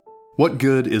What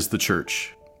good is the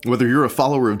church? Whether you're a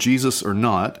follower of Jesus or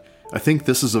not, I think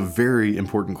this is a very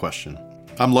important question.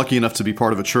 I'm lucky enough to be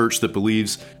part of a church that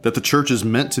believes that the church is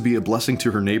meant to be a blessing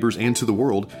to her neighbors and to the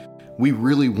world. We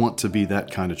really want to be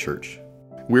that kind of church.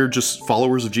 We're just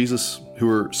followers of Jesus who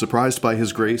are surprised by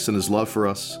his grace and his love for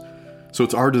us. So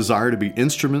it's our desire to be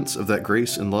instruments of that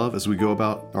grace and love as we go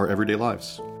about our everyday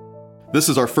lives. This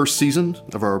is our first season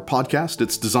of our podcast.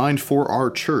 It's designed for our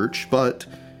church, but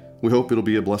we hope it'll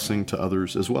be a blessing to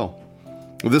others as well.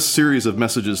 This series of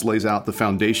messages lays out the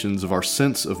foundations of our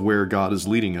sense of where God is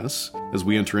leading us as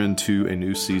we enter into a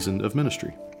new season of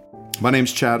ministry. My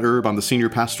name's Chad Erb. I'm the senior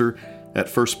pastor at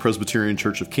First Presbyterian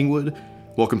Church of Kingwood.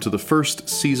 Welcome to the first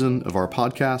season of our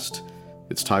podcast.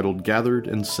 It's titled Gathered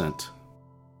and Sent.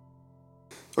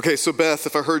 Okay, so Beth,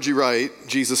 if I heard you right,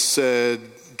 Jesus said,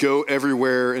 go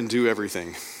everywhere and do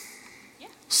everything. Yeah.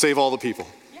 Save all the people.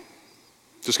 Yeah.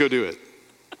 Just go do it.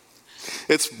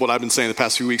 It's what I've been saying the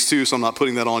past few weeks too, so I'm not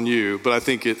putting that on you, but I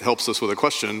think it helps us with a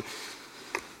question.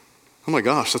 Oh my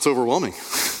gosh, that's overwhelming,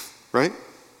 right?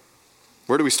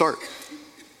 Where do we start?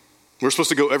 We're supposed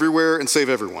to go everywhere and save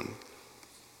everyone.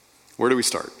 Where do we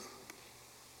start?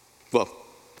 Well,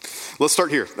 let's start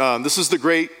here. This is the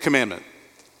great commandment.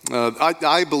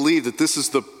 I believe that this is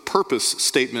the purpose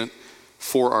statement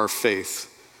for our faith.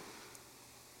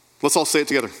 Let's all say it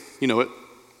together. You know it.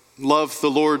 Love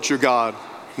the Lord your God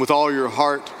with all your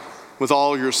heart, with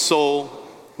all your soul,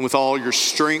 and with all your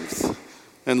strength,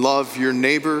 and love your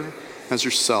neighbor as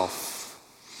yourself.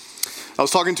 I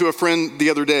was talking to a friend the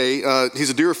other day. He's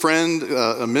a dear friend,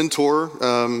 a mentor.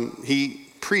 He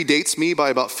predates me by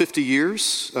about 50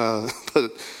 years,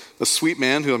 but a sweet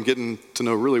man who I'm getting to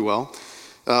know really well.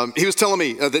 He was telling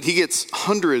me that he gets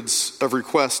hundreds of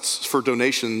requests for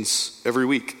donations every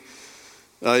week.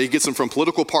 He gets them from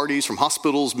political parties, from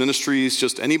hospitals, ministries,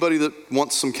 just anybody that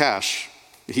wants some cash.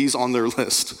 He's on their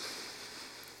list.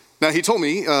 Now, he told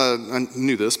me, I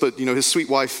knew this, but his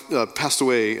sweet wife passed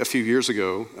away a few years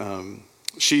ago.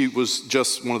 She was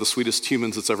just one of the sweetest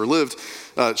humans that's ever lived.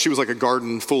 She was like a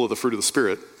garden full of the fruit of the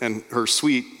Spirit, and her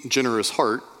sweet, generous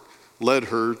heart led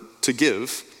her to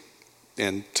give,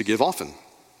 and to give often.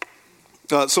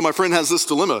 So my friend has this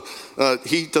dilemma.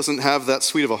 He doesn't have that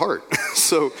sweet of a heart.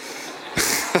 So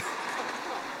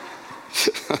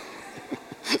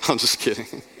I'm just kidding.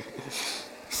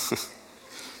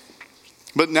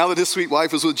 But now that his sweet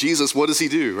wife is with Jesus, what does he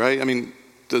do, right? I mean,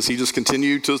 does he just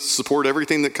continue to support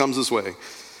everything that comes his way?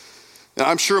 Now,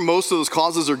 I'm sure most of those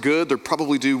causes are good. They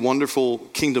probably do wonderful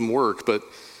kingdom work, but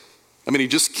I mean, he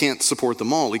just can't support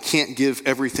them all. He can't give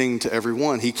everything to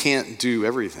everyone. He can't do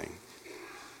everything.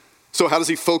 So how does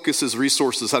he focus his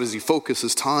resources? How does he focus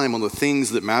his time on the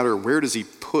things that matter? Where does he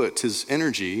put his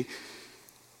energy?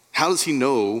 How does he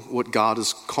know what God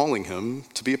is calling him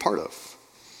to be a part of?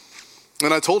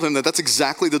 And I told him that that's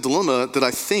exactly the dilemma that I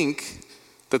think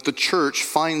that the church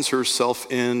finds herself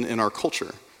in our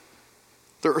culture.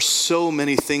 There are so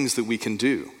many things that we can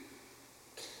do.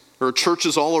 There are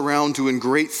churches all around doing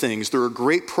great things. There are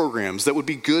great programs that would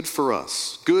be good for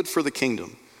us, good for the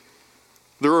kingdom.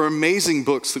 There are amazing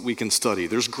books that we can study.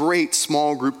 There's great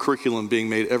small group curriculum being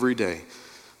made every day.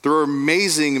 There are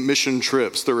amazing mission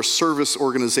trips. There are service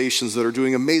organizations that are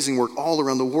doing amazing work all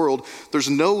around the world. There's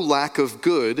no lack of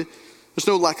good. There's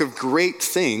no lack of great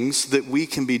things that we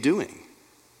can be doing.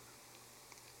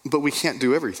 But we can't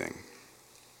do everything.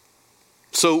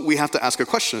 So we have to ask a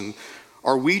question.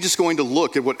 Are we just going to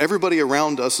look at what everybody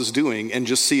around us is doing and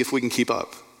just see if we can keep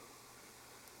up?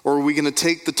 Or are we going to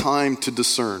take the time to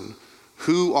discern?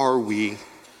 Who are we?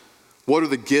 What are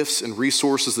the gifts and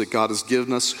resources that God has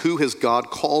given us? Who has God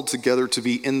called together to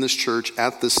be in this church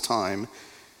at this time?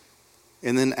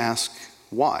 And then ask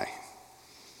why?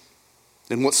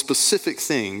 And what specific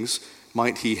things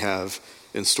might he have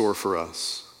in store for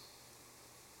us?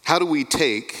 How do we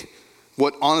take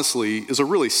what honestly is a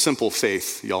really simple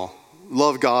faith, y'all?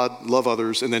 Love God, love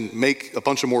others, and then make a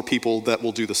bunch of more people that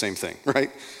will do the same thing,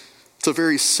 right? It's a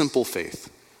very simple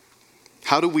faith.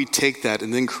 How do we take that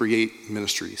and then create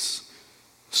ministries?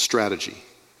 Strategy.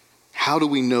 How do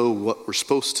we know what we're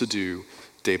supposed to do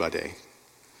day by day?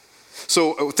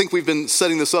 So I think we've been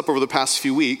setting this up over the past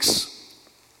few weeks.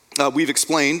 We've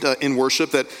explained in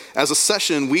worship that as a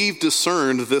session, we've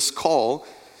discerned this call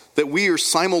that we are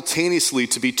simultaneously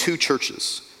to be two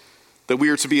churches, that we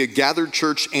are to be a gathered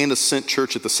church and a sent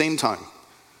church at the same time.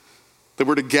 That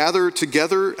we're to gather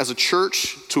together as a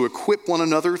church to equip one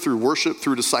another through worship,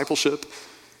 through discipleship.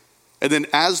 And then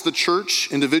as the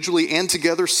church, individually and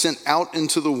together, sent out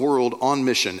into the world on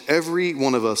mission. Every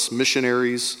one of us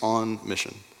missionaries on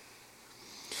mission.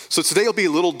 So today will be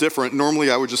a little different.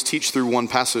 Normally I would just teach through one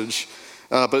passage.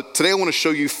 But today I want to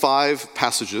show you 5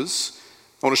 passages.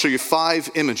 I want to show you 5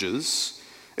 images,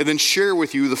 and then share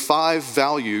with you the 5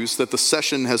 values that the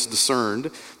session has discerned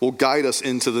will guide us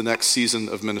into the next season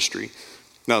of ministry.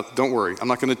 Now, don't worry, I'm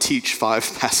not going to teach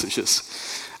 5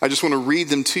 passages. I just want to read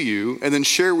them to you and then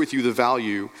share with you the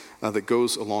value that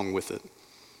goes along with it.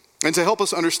 And to help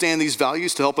us understand these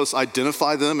values, to help us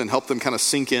identify them and help them kind of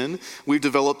sink in, we've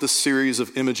developed this series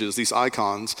of images, these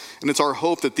icons, and it's our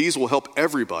hope that these will help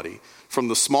everybody, from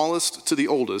the smallest to the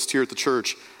oldest here at the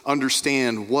church,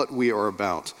 understand what we are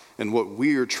about and what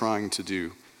we are trying to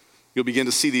do. You'll begin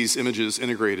to see these images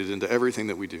integrated into everything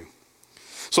that we do.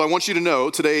 So I want you to know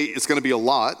today it's going to be a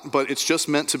lot, but it's just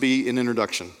meant to be an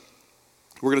introduction.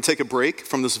 We're going to take a break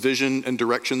from this Vision and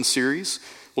Direction series.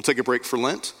 We'll take a break for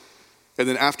Lent. And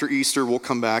then after Easter, we'll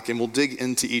come back and we'll dig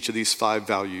into each of these 5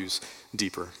 values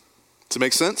deeper. Does it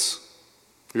make sense?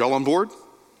 Are you all on board?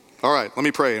 All right, let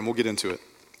me pray and we'll get into it.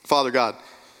 Father God,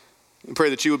 I pray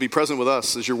that you would be present with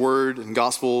us as your word and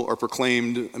gospel are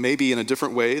proclaimed maybe in a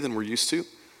different way than we're used to.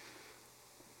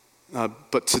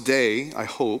 But today, I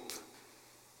hope,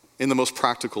 in the most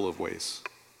practical of ways.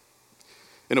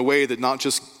 In a way that not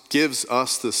just gives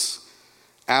us this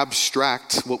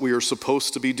abstract what we are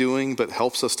supposed to be doing, but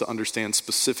helps us to understand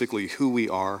specifically who we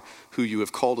are, who you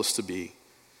have called us to be,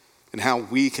 and how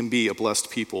we can be a blessed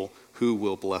people who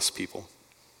will bless people.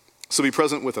 So be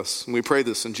present with us, and we pray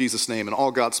this in Jesus' name, and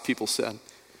all God's people said,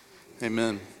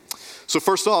 amen. So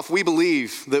first off, we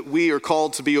believe that we are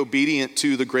called to be obedient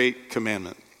to the great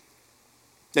commandment.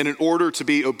 And in order to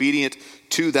be obedient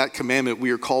to that commandment,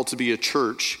 we are called to be a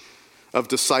church of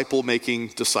disciple-making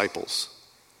disciples.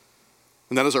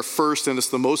 And that is our first, and it's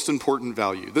the most important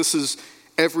value. This is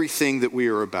everything that we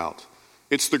are about.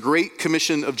 It's the great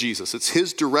commission of Jesus. It's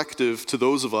his directive to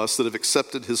those of us that have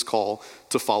accepted his call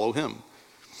to follow him.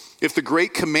 If the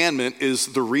great commandment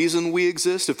is the reason we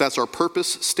exist, if that's our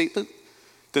purpose statement,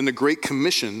 then the great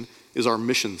commission is our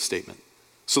mission statement.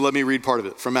 So let me read part of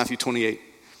it from Matthew 28.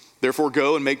 Therefore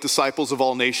go and make disciples of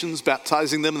all nations,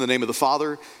 baptizing them in the name of the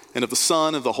Father and of the Son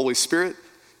and of the Holy Spirit,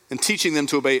 and teaching them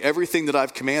to obey everything that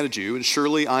I've commanded you, and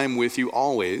surely I am with you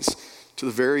always to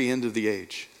the very end of the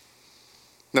age.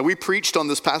 Now, we preached on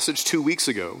this passage 2 weeks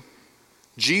ago.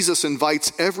 Jesus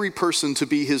invites every person to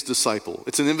be his disciple.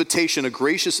 It's an invitation, a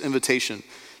gracious invitation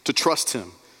to trust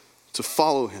him, to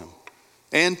follow him,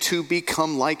 and to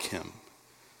become like him.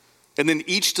 And then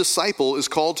each disciple is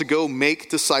called to go make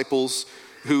disciples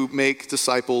who make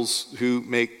disciples who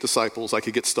make disciples. I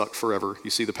could get stuck forever. You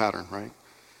see the pattern, right?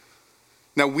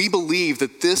 Now, we believe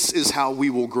that this is how we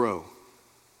will grow.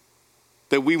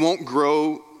 That we won't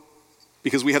grow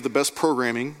because we have the best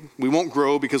programming. We won't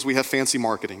grow because we have fancy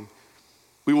marketing.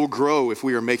 We will grow if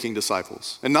we are making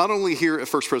disciples. And not only here at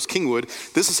First Pres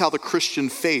Kingwood, this is how the Christian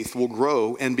faith will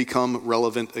grow and become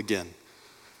relevant again.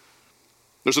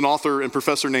 There's an author and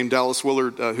professor named Dallas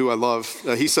Willard who I love.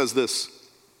 He says this.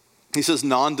 He says,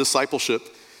 non-discipleship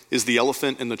is the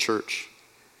elephant in the church.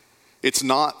 It's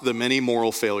not the many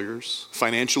moral failures,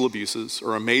 financial abuses,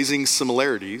 or amazing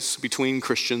similarities between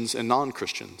Christians and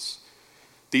non-Christians.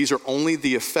 These are only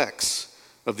the effects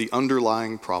of the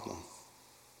underlying problem,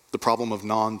 the problem of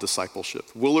non-discipleship.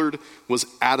 Willard was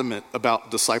adamant about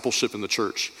discipleship in the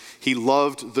church. He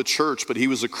loved the church, but he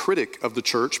was a critic of the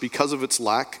church because of its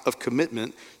lack of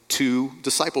commitment to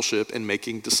discipleship and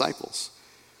making disciples.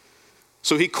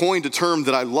 So he coined a term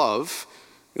that I love.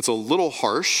 It's a little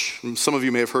harsh. Some of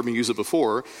you may have heard me use it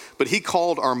before, but he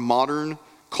called our modern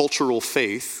cultural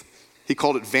faith, he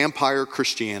called it vampire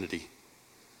Christianity.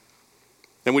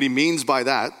 And what he means by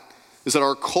that is that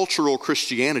our cultural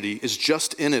Christianity is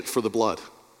just in it for the blood.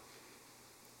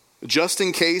 Just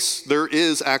in case there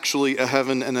is actually a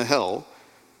heaven and a hell,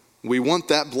 we want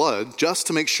that blood just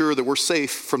to make sure that we're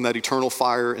safe from that eternal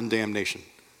fire and damnation.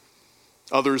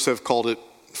 Others have called it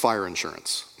fire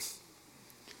insurance.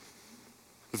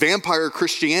 Vampire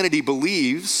Christianity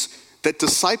believes that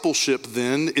discipleship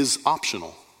then is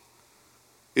optional.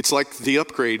 It's like the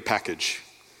upgrade package.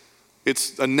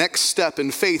 It's a next step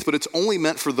in faith, but it's only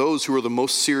meant for those who are the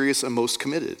most serious and most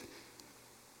committed.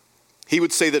 He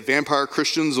would say that vampire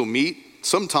Christians will meet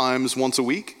sometimes once a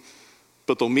week,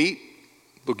 but they'll meet,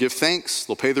 they'll give thanks,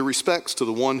 they'll pay their respects to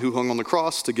the one who hung on the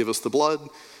cross to give us the blood,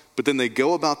 but then they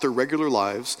go about their regular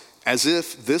lives as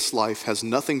if this life has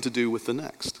nothing to do with the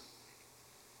next.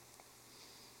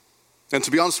 And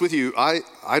to be honest with you, I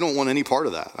don't want any part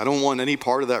of that. I don't want any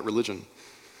part of that religion.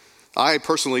 I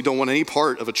personally don't want any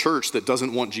part of a church that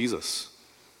doesn't want Jesus.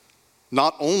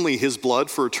 Not only his blood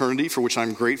for eternity, for which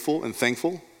I'm grateful and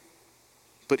thankful,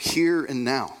 but here and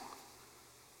now.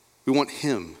 We want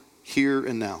him here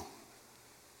and now.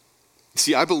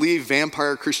 See, I believe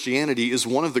vampire Christianity is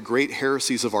one of the great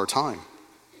heresies of our time.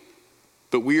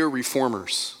 But we are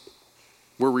reformers.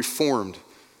 We're reformed.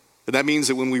 And that means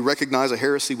that when we recognize a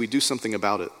heresy, we do something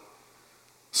about it.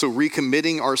 So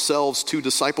recommitting ourselves to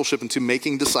discipleship and to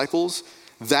making disciples,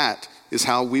 that is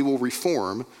how we will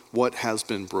reform what has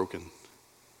been broken.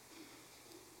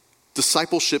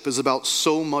 Discipleship is about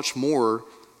so much more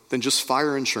than just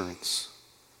fire insurance.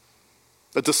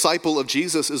 A disciple of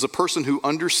Jesus is a person who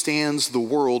understands the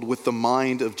world with the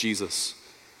mind of Jesus,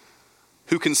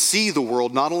 who can see the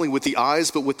world not only with the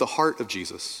eyes but with the heart of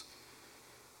Jesus,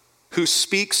 who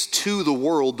speaks to the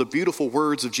world the beautiful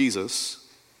words of Jesus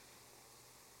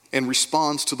and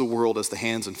responds to the world as the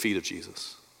hands and feet of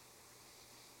Jesus.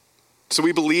 So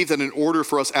we believe that in order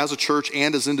for us as a church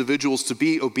and as individuals to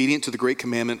be obedient to the great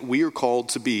commandment, we are called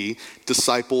to be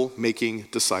disciple-making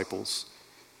disciples.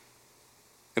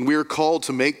 And we are called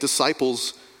to make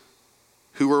disciples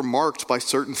who are marked by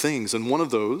certain things. And one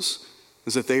of those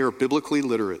is that they are biblically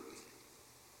literate.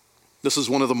 This is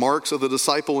one of the marks of the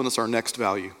disciple, and it's our next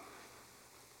value.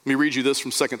 Let me read you this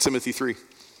from 2 Timothy 3.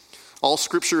 All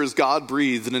scripture is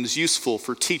God-breathed and is useful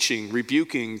for teaching,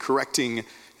 rebuking, correcting,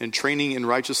 and training in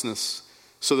righteousness,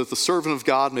 so that the servant of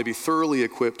God may be thoroughly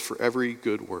equipped for every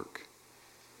good work.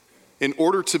 In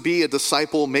order to be a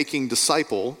disciple-making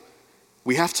disciple,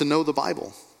 we have to know the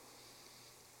Bible.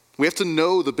 We have to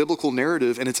know the biblical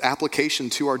narrative and its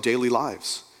application to our daily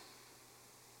lives.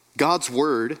 God's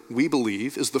word, we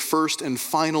believe, is the first and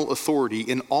final authority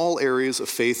in all areas of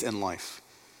faith and life.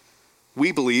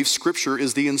 We believe Scripture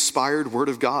is the inspired word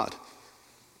of God.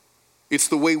 It's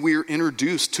the way we are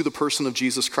introduced to the person of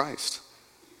Jesus Christ.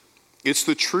 It's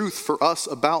the truth for us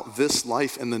about this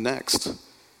life and the next.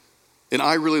 And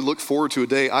I really look forward to a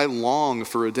day, I long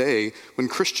for a day when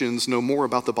Christians know more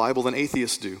about the Bible than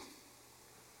atheists do.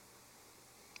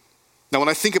 Now, when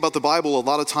I think about the Bible, a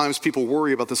lot of times people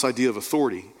worry about this idea of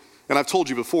authority. And I've told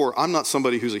you before, I'm not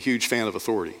somebody who's a huge fan of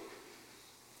authority.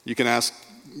 You can ask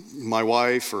my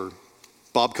wife or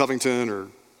Bob Covington or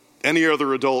any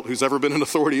other adult who's ever been an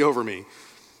authority over me.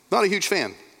 Not a huge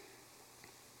fan.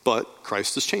 But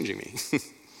Christ is changing me.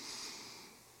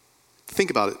 Think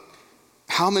about it.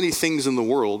 How many things in the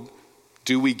world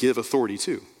do we give authority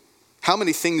to? How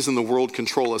many things in the world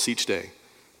control us each day,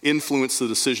 influence the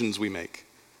decisions we make?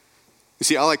 You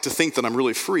see, I like to think that I'm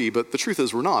really free, but the truth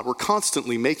is we're not. We're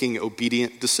constantly making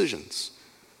obedient decisions.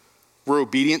 We're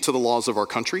obedient to the laws of our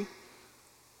country.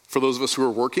 For those of us who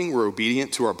are working, we're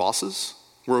obedient to our bosses.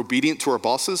 We're obedient to our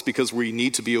bosses because we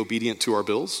need to be obedient to our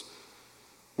bills.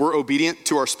 We're obedient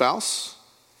to our spouse,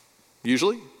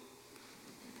 usually.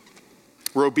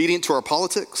 We're obedient to our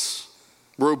politics.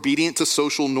 We're obedient to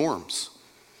social norms.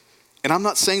 And I'm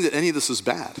not saying that any of this is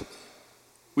bad.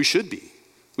 We should be.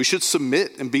 We should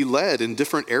submit and be led in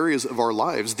different areas of our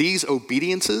lives. These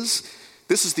obediences,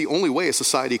 this is the only way a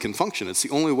society can function. It's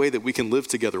the only way that we can live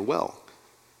together well.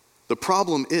 The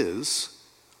problem is,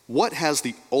 what has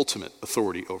the ultimate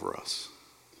authority over us?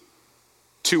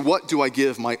 To what do I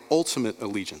give my ultimate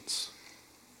allegiance?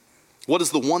 What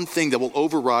is the one thing that will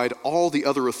override all the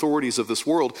other authorities of this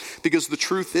world? Because the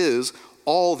truth is,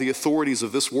 all the authorities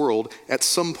of this world at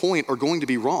some point are going to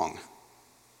be wrong,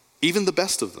 even the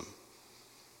best of them.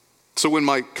 So when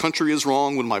my country is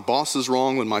wrong, when my boss is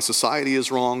wrong, when my society is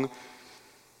wrong,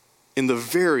 in the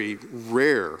very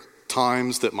rare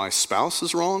times that my spouse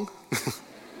is wrong,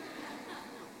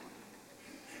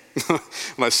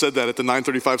 when I said that at the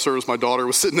 9:35 service, my daughter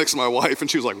was sitting next to my wife and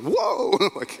she was like, whoa,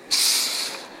 like,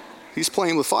 he's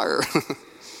playing with fire.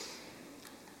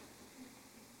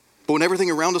 But when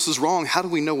everything around us is wrong, how do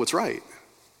we know what's right?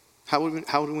 How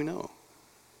do we know?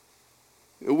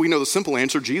 We know the simple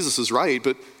answer, Jesus is right,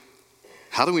 but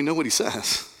how do we know what he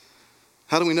says?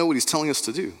 How do we know what he's telling us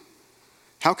to do?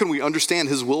 How can we understand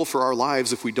his will for our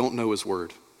lives if we don't know his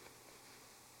word?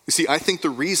 You see, I think the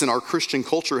reason our Christian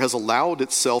culture has allowed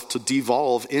itself to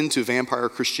devolve into vampire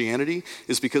Christianity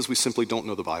is because we simply don't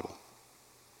know the Bible.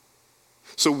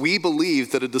 So we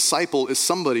believe that a disciple is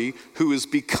somebody who is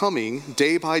becoming,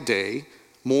 day by day,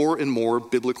 more and more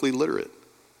biblically literate.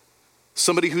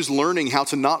 Somebody who's learning how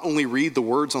to not only read the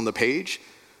words on the page,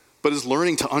 but is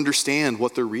learning to understand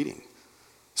what they're reading.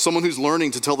 Someone who's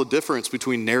learning to tell the difference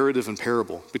between narrative and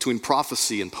parable, between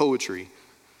prophecy and poetry.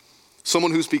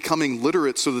 Someone who's becoming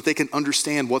literate so that they can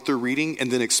understand what they're reading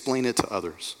and then explain it to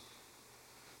others.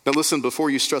 Now listen, before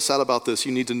you stress out about this,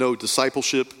 you need to know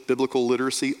discipleship, biblical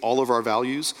literacy, all of our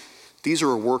values, these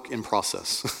are a work in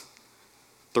process.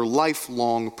 They're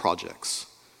lifelong projects.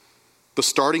 The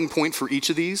starting point for each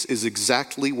of these is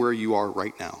exactly where you are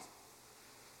right now.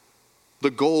 The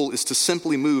goal is to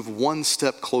simply move one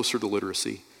step closer to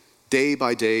literacy, day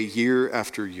by day, year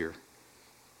after year.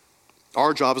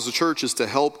 Our job as a church is to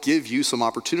help give you some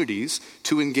opportunities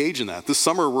to engage in that. This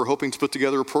summer, we're hoping to put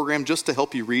together a program just to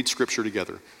help you read Scripture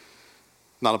together.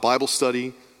 Not a Bible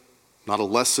study, not a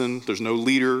lesson. There's no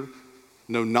leader,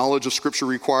 no knowledge of Scripture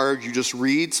required. You just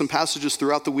read some passages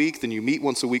throughout the week, then you meet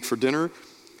once a week for dinner,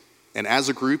 and as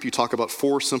a group, you talk about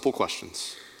 4 simple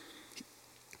questions.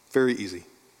 Very easy.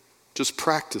 Just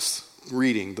practice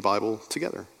reading the Bible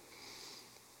together.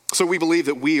 So we believe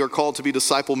that we are called to be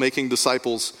disciple-making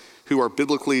disciples who are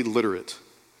biblically literate.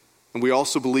 And we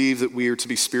also believe that we are to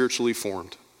be spiritually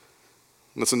formed.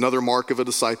 And that's another mark of a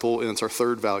disciple, and it's our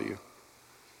third value.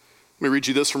 Let me read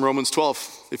you this from Romans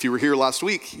 12. If you were here last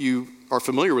week, you are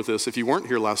familiar with this. If you weren't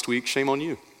here last week, shame on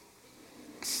you.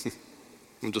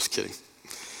 I'm just kidding.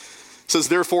 It says,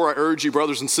 "Therefore I urge you,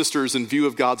 brothers and sisters, in view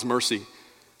of God's mercy,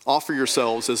 offer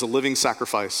yourselves as a living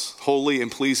sacrifice, holy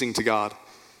and pleasing to God.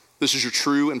 This is your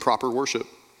true and proper worship.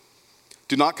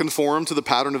 Do not conform to the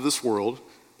pattern of this world,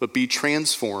 but be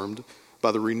transformed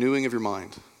by the renewing of your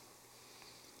mind."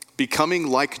 Becoming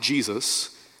like Jesus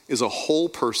is a whole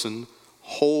person,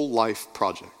 whole life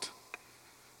project.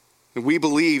 And we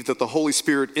believe that the Holy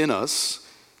Spirit in us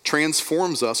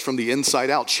transforms us from the inside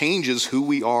out, changes who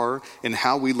we are and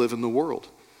how we live in the world,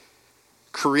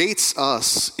 creates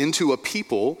us into a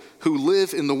people who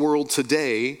live in the world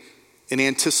today in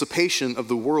anticipation of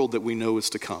the world that we know is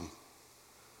to come.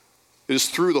 It is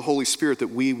through the Holy Spirit that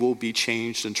we will be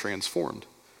changed and transformed.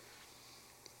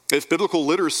 If biblical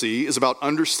literacy is about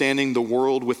understanding the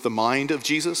world with the mind of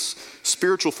Jesus,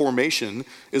 spiritual formation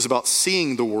is about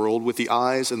seeing the world with the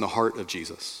eyes and the heart of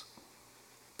Jesus.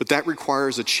 But that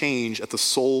requires a change at the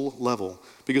soul level,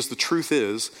 because the truth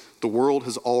is, the world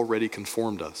has already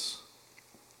conformed us.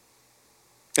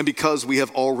 And because we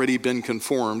have already been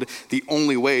conformed, the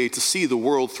only way to see the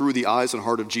world through the eyes and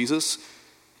heart of Jesus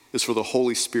is for the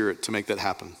Holy Spirit to make that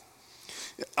happen.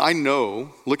 I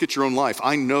know, look at your own life,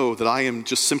 I know that I am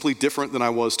just simply different than I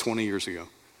was 20 years ago.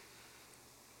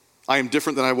 I am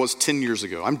different than I was 10 years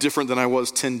ago. I'm different than I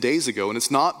was 10 days ago, and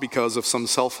it's not because of some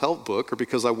self-help book or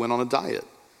because I went on a diet.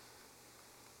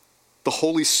 The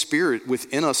Holy Spirit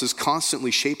within us is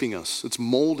constantly shaping us. It's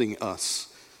molding us.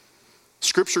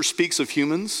 Scripture speaks of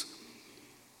humans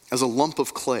as a lump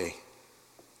of clay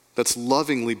that's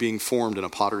lovingly being formed in a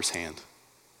potter's hand.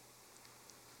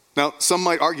 Now, some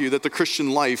might argue that the Christian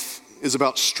life is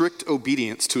about strict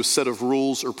obedience to a set of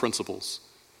rules or principles.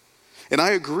 And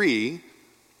I agree,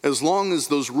 as long as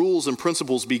those rules and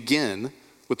principles begin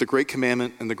with the Great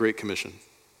Commandment and the Great Commission.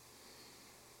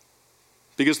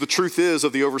 Because the truth is,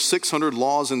 of the over 600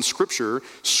 laws in Scripture,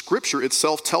 Scripture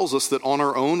itself tells us that on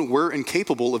our own, we're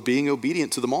incapable of being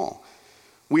obedient to them all.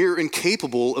 We are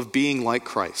incapable of being like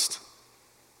Christ.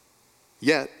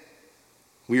 Yet,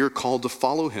 we are called to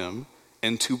follow him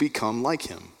and to become like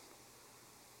him.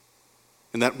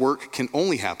 And that work can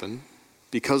only happen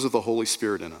because of the Holy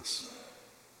Spirit in us.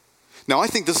 Now, I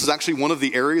think this is actually one of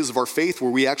the areas of our faith where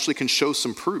we actually can show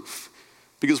some proof,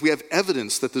 because we have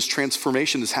evidence that this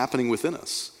transformation is happening within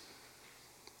us.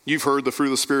 You've heard the fruit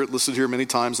of the Spirit listed here many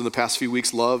times in the past few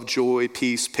weeks: love, joy,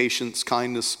 peace, patience,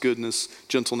 kindness, goodness,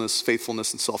 gentleness,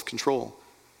 faithfulness, and self-control.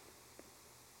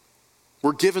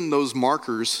 We're given those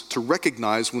markers to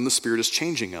recognize when the Spirit is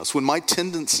changing us. When my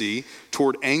tendency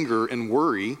toward anger and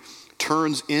worry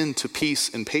turns into peace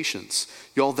and patience,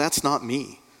 y'all, that's not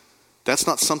me. That's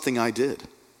not something I did.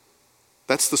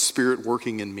 That's the Spirit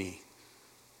working in me,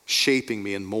 shaping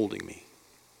me and molding me.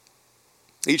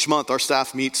 Each month, our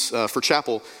staff meets for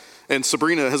chapel, and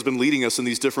Sabrina has been leading us in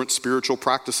these different spiritual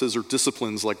practices or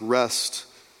disciplines like rest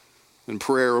and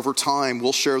prayer. Over time,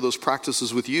 we'll share those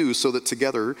practices with you so that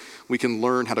together we can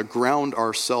learn how to ground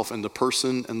ourselves in the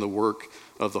person and the work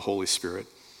of the Holy Spirit.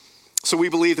 So we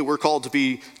believe that we're called to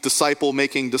be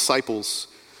disciple-making disciples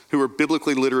who are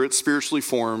biblically literate, spiritually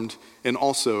formed, and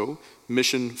also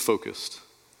mission-focused.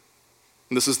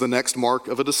 And this is the next mark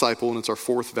of a disciple, and it's our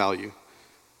fourth value.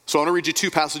 So I want to read you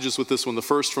 2 passages with this one. The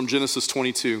first from Genesis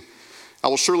 22. "I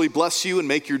will surely bless you and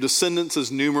make your descendants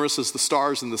as numerous as the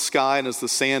stars in the sky and as the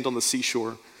sand on the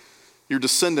seashore. Your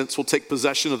descendants will take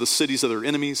possession of the cities of their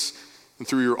enemies, and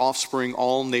through your offspring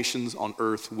all nations on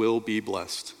earth will be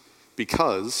blessed,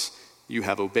 because you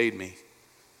have obeyed me."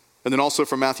 And then also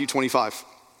from Matthew 25.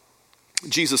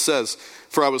 Jesus says,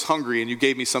 "For I was hungry and you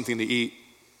gave me something to eat.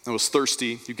 I was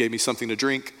thirsty, you gave me something to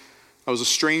drink. I was a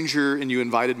stranger and you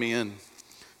invited me in.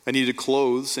 I needed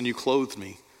clothes and you clothed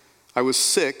me. I was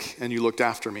sick and you looked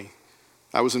after me.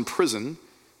 I was in prison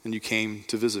and you came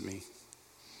to visit me."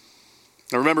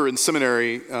 I remember in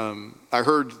seminary, I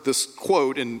heard this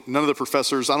quote, and none of the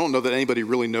professors, I don't know that anybody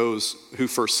really knows who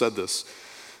first said this,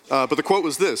 But the quote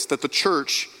was this, that the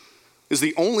church is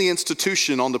the only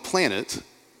institution on the planet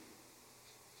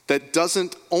that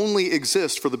doesn't only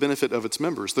exist for the benefit of its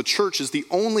members. The church is the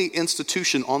only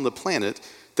institution on the planet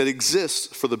that exists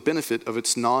for the benefit of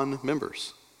its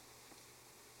non-members.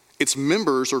 Its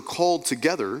members are called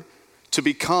together to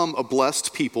become a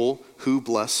blessed people who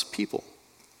bless people.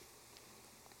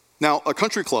 Now, a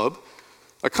country club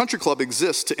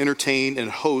exists to entertain and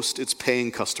host its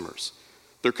paying customers.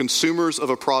 They're consumers of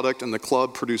a product, and the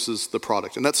club produces the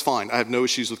product. And that's fine. I have no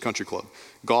issues with country club.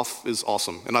 Golf is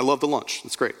awesome, and I love the lunch.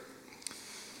 It's great.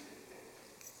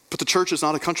 But the church is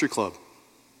not a country club.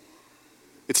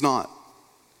 It's not.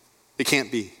 It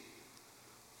can't be.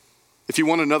 If you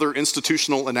want another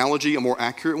institutional analogy, a more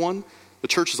accurate one, the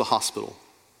church is a hospital.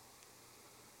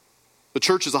 The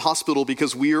church is a hospital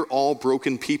because we are all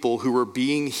broken people who are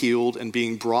being healed and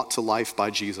being brought to life by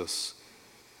Jesus.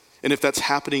 And if that's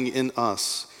happening in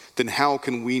us, then how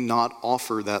can we not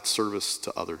offer that service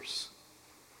to others?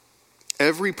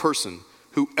 Every person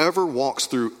who ever walks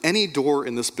through any door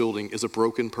in this building is a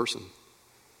broken person.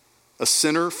 A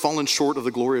sinner fallen short of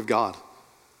the glory of God.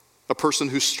 A person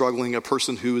who's struggling, a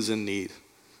person who is in need.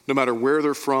 No matter where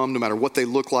they're from, no matter what they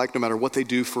look like, no matter what they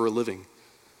do for a living.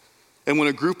 And when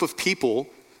a group of people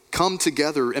come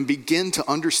together and begin to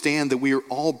understand that we are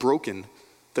all broken,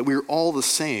 that we are all the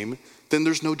same, then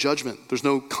there's no judgment, there's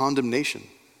no condemnation.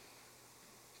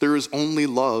 There is only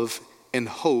love and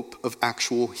hope of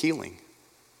actual healing.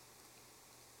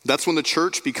 That's when the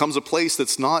church becomes a place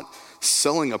that's not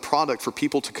selling a product for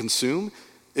people to consume.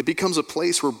 It becomes a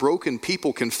place where broken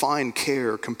people can find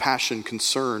care, compassion,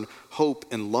 concern, hope,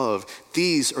 and love.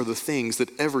 These are the things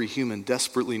that every human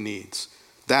desperately needs.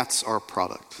 That's our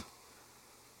product.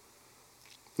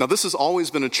 Now, this has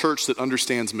always been a church that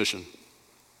understands mission.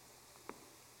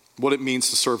 What it means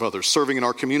to serve others, serving in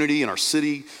our community, in our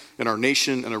city, in our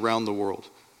nation, and around the world.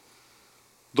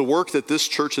 The work that this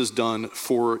church has done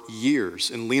for years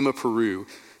in Lima, Peru,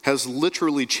 has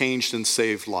literally changed and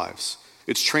saved lives.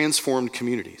 It's transformed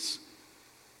communities.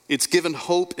 It's given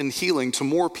hope and healing to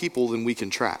more people than we can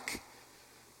track.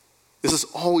 This has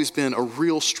always been a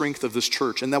real strength of this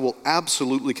church, and that will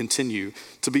absolutely continue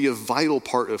to be a vital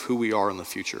part of who we are in the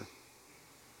future.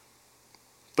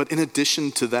 But in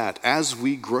addition to that, as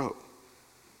we grow,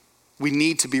 we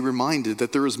need to be reminded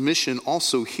that there is mission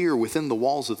also here within the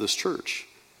walls of this church.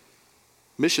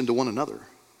 Mission to one another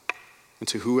and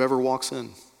to whoever walks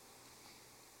in.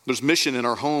 There's mission in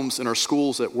our homes, in our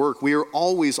schools, at work. We are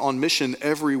always on mission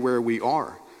everywhere we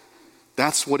are.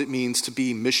 That's what it means to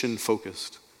be mission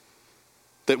focused.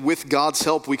 That with God's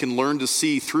help, we can learn to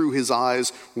see through his eyes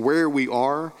where we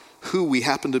are, who we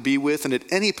happen to be with, and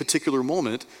at any particular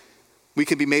moment, we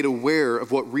can be made aware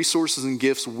of what resources and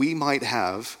gifts we might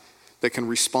have that can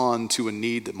respond to a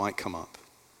need that might come up.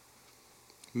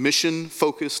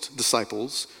 Mission-focused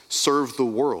disciples serve the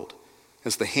world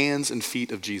as the hands and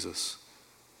feet of Jesus.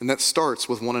 And that starts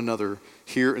with one another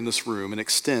here in this room and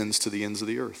extends to the ends of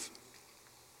the earth.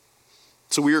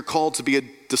 So we are called to be a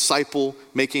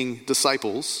disciple-making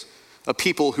disciples, a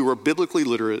people who are biblically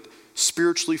literate,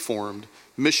 spiritually formed,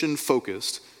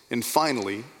 mission-focused, and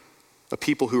finally, a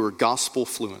people who are gospel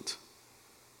fluent.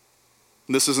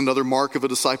 And this is another mark of a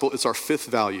disciple. It's our fifth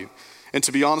value. And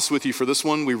to be honest with you, for this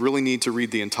one, we really need to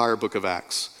read the entire book of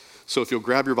Acts. So if you'll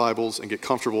grab your Bibles and get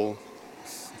comfortable.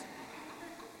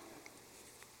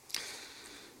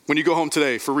 When you go home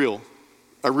today, for real,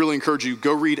 I really encourage you,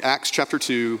 go read Acts chapter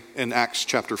 2 and Acts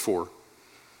chapter 4.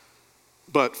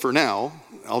 But for now,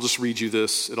 I'll just read you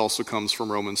this. It also comes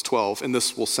from Romans 12, and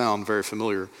this will sound very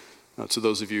familiar to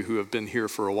those of you who have been here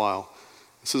for a while.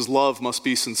 It says, love must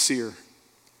be sincere.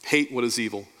 Hate what is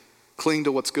evil. Cling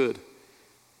to what's good.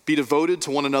 Be devoted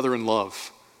to one another in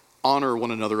love. Honor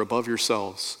one another above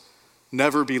yourselves.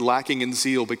 Never be lacking in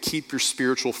zeal, but keep your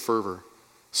spiritual fervor.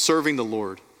 Serving the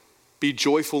Lord. Be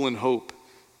joyful in hope.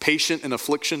 Patient in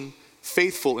affliction.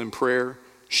 Faithful in prayer.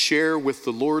 Share with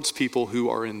the Lord's people who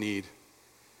are in need.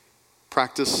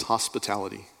 Practice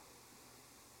hospitality.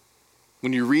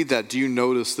 When you read that, do you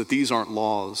notice that these aren't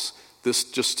laws? This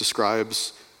just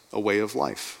describes a way of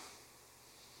life.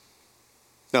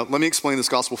 Now, let me explain this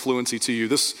gospel fluency to you.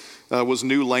 This was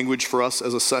new language for us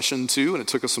as a session too, and it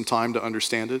took us some time to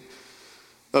understand it.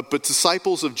 But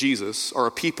disciples of Jesus are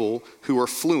a people who are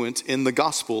fluent in the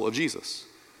gospel of Jesus,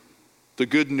 the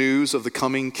good news of the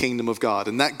coming kingdom of God.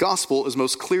 And that gospel is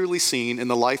most clearly seen in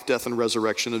the life, death, and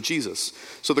resurrection of Jesus.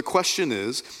 So the question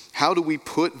is, how do we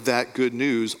put that good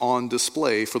news on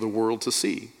display for the world to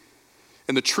see?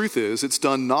 And the truth is, it's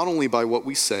done not only by what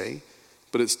we say,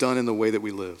 but it's done in the way that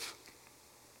we live.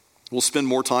 We'll spend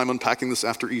more time unpacking this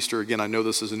after Easter. Again, I know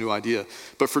this is a new idea.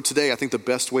 But for today, I think the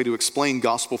best way to explain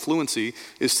gospel fluency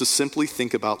is to simply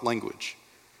think about language.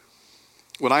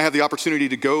 When I have the opportunity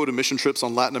to go to mission trips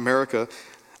on Latin America,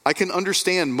 I can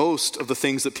understand most of the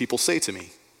things that people say to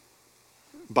me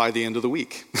by the end of the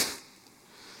week.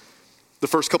 The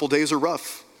first couple days are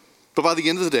rough, but by the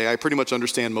end of the day, I pretty much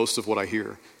understand most of what I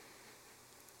hear.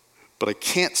 But I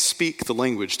can't speak the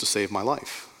language to save my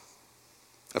life.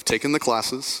 I've taken the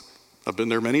classes. I've been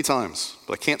there many times,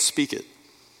 but I can't speak it.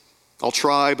 I'll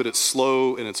try, but it's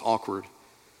slow and it's awkward.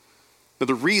 Now,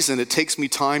 the reason it takes me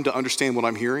time to understand what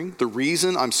I'm hearing, the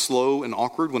reason I'm slow and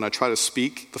awkward when I try to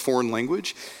speak the foreign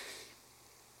language,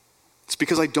 it's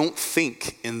because I don't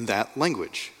think in that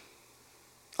language.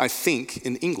 I think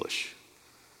in English.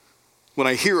 When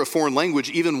I hear a foreign language,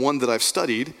 even one that I've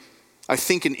studied, I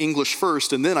think in English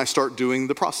first, and then I start doing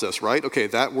the process, right? Okay,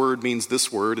 that word means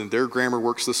this word, and their grammar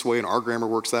works this way, and our grammar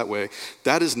works that way.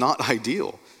 That is not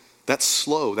ideal. That's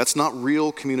slow. That's not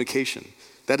real communication.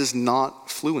 That is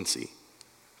not fluency.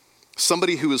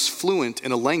 Somebody who is fluent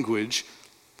in a language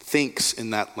thinks in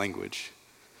that language.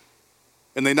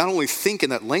 And they not only think in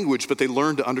that language, but they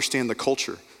learn to understand the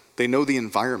culture. They know the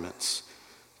environments.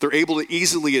 They're able to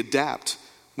easily adapt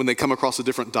when they come across a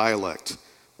different dialect,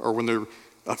 or when they're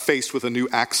faced with a new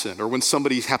accent, or when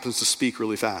somebody happens to speak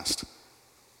really fast.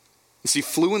 You see,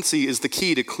 fluency is the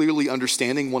key to clearly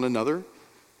understanding one another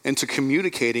and to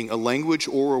communicating a language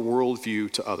or a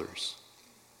worldview to others.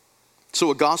 So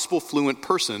a gospel fluent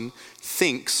person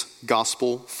thinks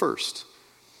gospel first.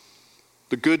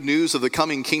 The good news of the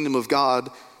coming kingdom of God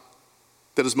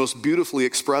that is most beautifully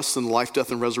expressed in the life, death,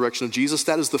 and resurrection of Jesus,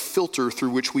 that is the filter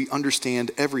through which we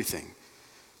understand everything.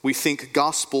 We think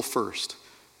gospel first.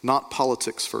 Not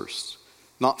politics first,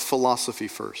 not philosophy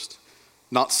first,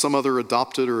 not some other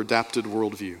adopted or adapted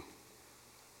worldview.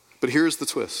 But here's the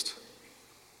twist.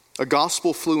 A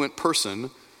gospel fluent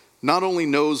person not only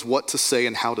knows what to say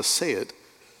and how to say it,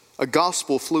 a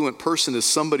gospel fluent person is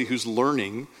somebody who's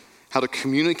learning how to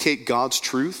communicate God's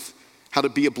truth, how to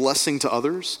be a blessing to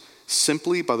others,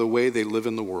 simply by the way they live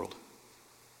in the world.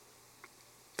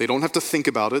 They don't have to think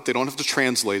about it. They don't have to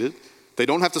translate it. They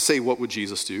don't have to say, what would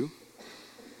Jesus do?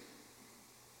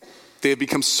 They have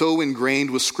become so ingrained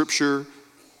with Scripture,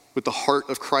 with the heart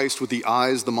of Christ, with the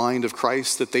eyes, the mind of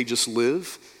Christ, that they just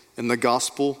live, and the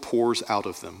gospel pours out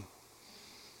of them.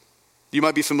 You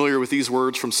might be familiar with these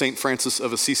words from St. Francis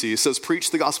of Assisi. It says, preach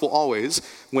the gospel always.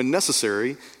 When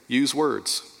necessary, use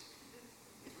words.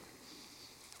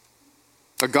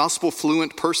 A gospel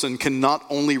fluent person can not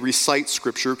only recite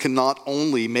Scripture, can not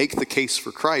only make the case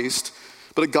for Christ,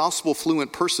 but a gospel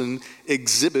fluent person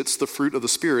exhibits the fruit of the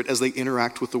Spirit as they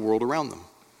interact with the world around them.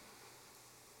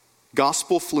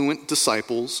 Gospel fluent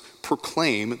disciples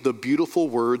proclaim the beautiful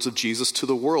words of Jesus to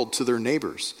the world, to their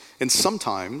neighbors, and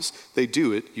sometimes they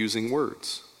do it using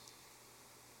words.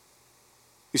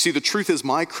 You see, the truth is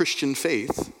my Christian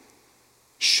faith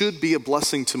should be a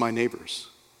blessing to my neighbors,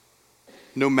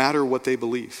 no matter what they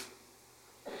believe.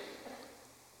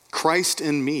 Christ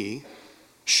in me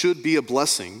should be a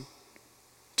blessing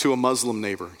to a Muslim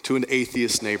neighbor, to an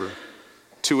atheist neighbor,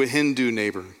 to a Hindu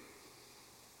neighbor,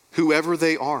 whoever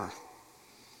they are.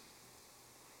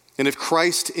 And if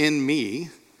Christ in me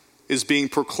is being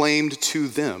proclaimed to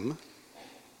them,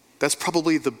 that's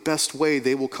probably the best way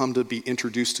they will come to be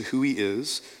introduced to who he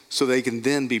is, so they can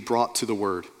then be brought to the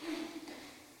Word,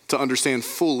 to understand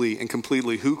fully and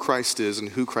completely who Christ is and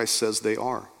who Christ says they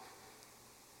are.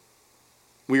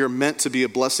 We are meant to be a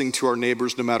blessing to our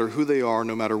neighbors no matter who they are,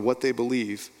 no matter what they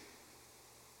believe.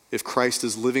 If Christ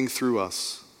is living through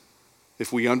us,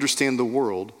 if we understand the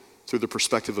world through the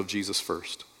perspective of Jesus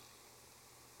first.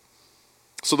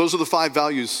 So those are the 5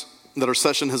 values that our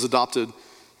session has adopted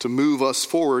to move us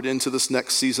forward into this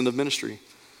next season of ministry.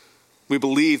 We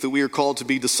believe that we are called to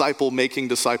be disciple-making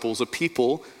disciples, a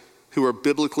people who are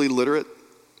biblically literate,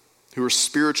 who are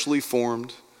spiritually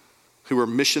formed, who are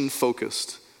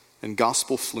mission-focused, and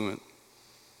gospel fluent.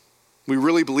 We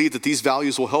really believe that these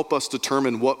values will help us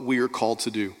determine what we are called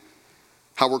to do,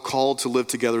 how we're called to live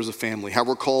together as a family, how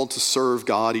we're called to serve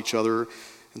God, each other,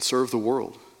 and serve the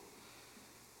world.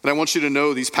 And I want you to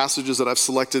know these passages that I've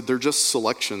selected, they're just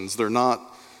selections. They're not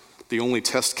the only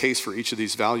test case for each of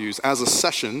these values. As a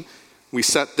session, we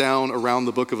sat down around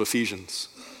the book of Ephesians.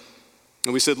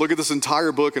 And we said, look at this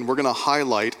entire book, and we're going to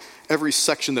highlight every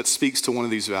section that speaks to one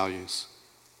of these values.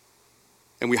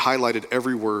 And we highlighted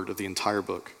every word of the entire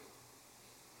book.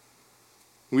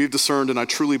 We've discerned, and I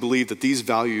truly believe, that these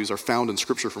values are found in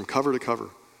Scripture from cover to cover.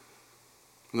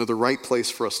 And they're the right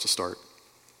place for us to start.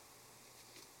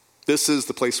 This is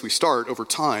the place we start. Over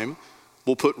time,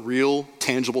 We'll put real,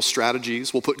 tangible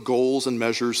strategies. We'll put goals and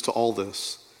measures to all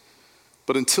this.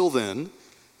 But until then,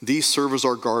 these serve as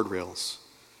our guardrails.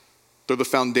 They're the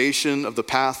foundation of the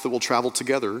path that we'll travel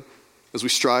together as we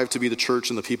strive to be the church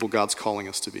and the people God's calling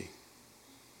us to be.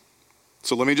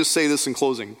 So let me just say this in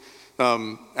closing.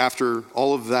 After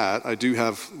all of that, I do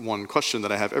have one question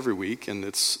that I have every week, and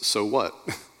it's, so what?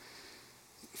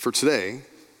 For today,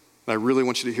 I really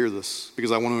want you to hear this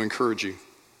because I want to encourage you.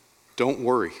 Don't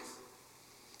worry.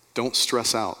 Don't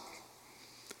stress out.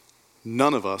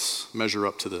 None of us measure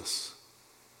up to this.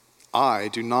 I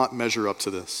do not measure up to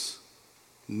this.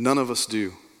 None of us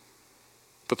do.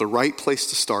 But the right place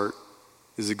to start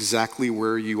is exactly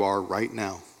where you are right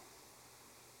now.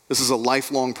 This is a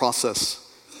lifelong process,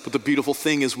 but the beautiful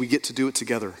thing is we get to do it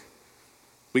together.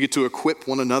 We get to equip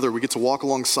one another. We get to walk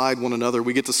alongside one another.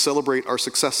 We get to celebrate our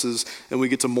successes, and we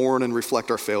get to mourn and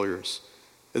reflect our failures.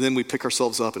 And then we pick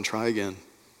ourselves up and try again.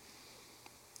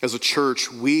 As a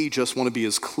church, we just want to be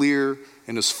as clear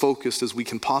and as focused as we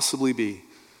can possibly be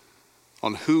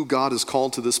on who God has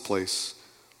called to this place,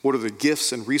 what are the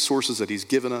gifts and resources that he's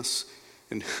given us,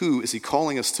 and who is he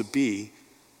calling us to be,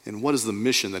 and what is the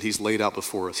mission that he's laid out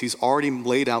before us. He's already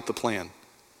laid out the plan.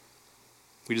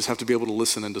 We just have to be able to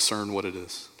listen and discern what it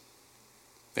is.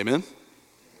 Amen?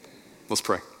 Let's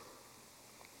pray.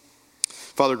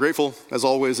 Father, grateful as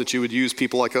always that you would use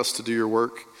people like us to do your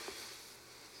work.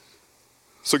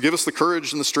 So give us the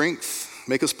courage and the strength.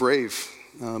 Make us brave.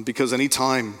 Because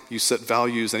anytime you set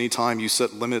values, anytime you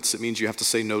set limits, it means you have to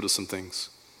say no to some things.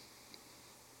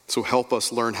 So help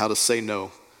us learn how to say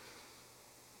no.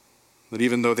 That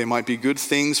even though they might be good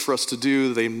things for us to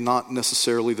do, they're not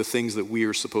necessarily the things that we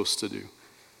are supposed to do.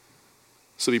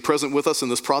 So be present with us in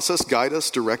this process, guide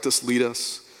us, direct us, lead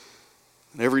us.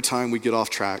 And every time we get off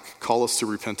track, call us to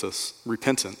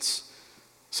repentance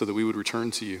so that we would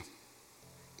return to you.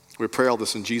 We pray all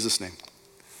this in Jesus' name.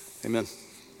 Amen.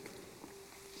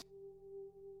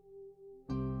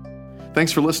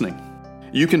 Thanks for listening.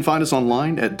 You can find us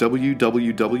online at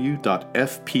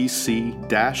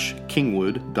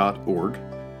www.fpc-kingwood.org.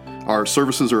 Our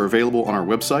services are available on our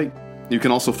website. You can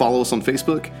also follow us on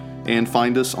Facebook and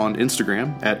find us on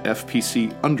Instagram at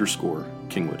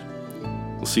FPC_Kingwood.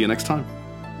 We'll see you next time.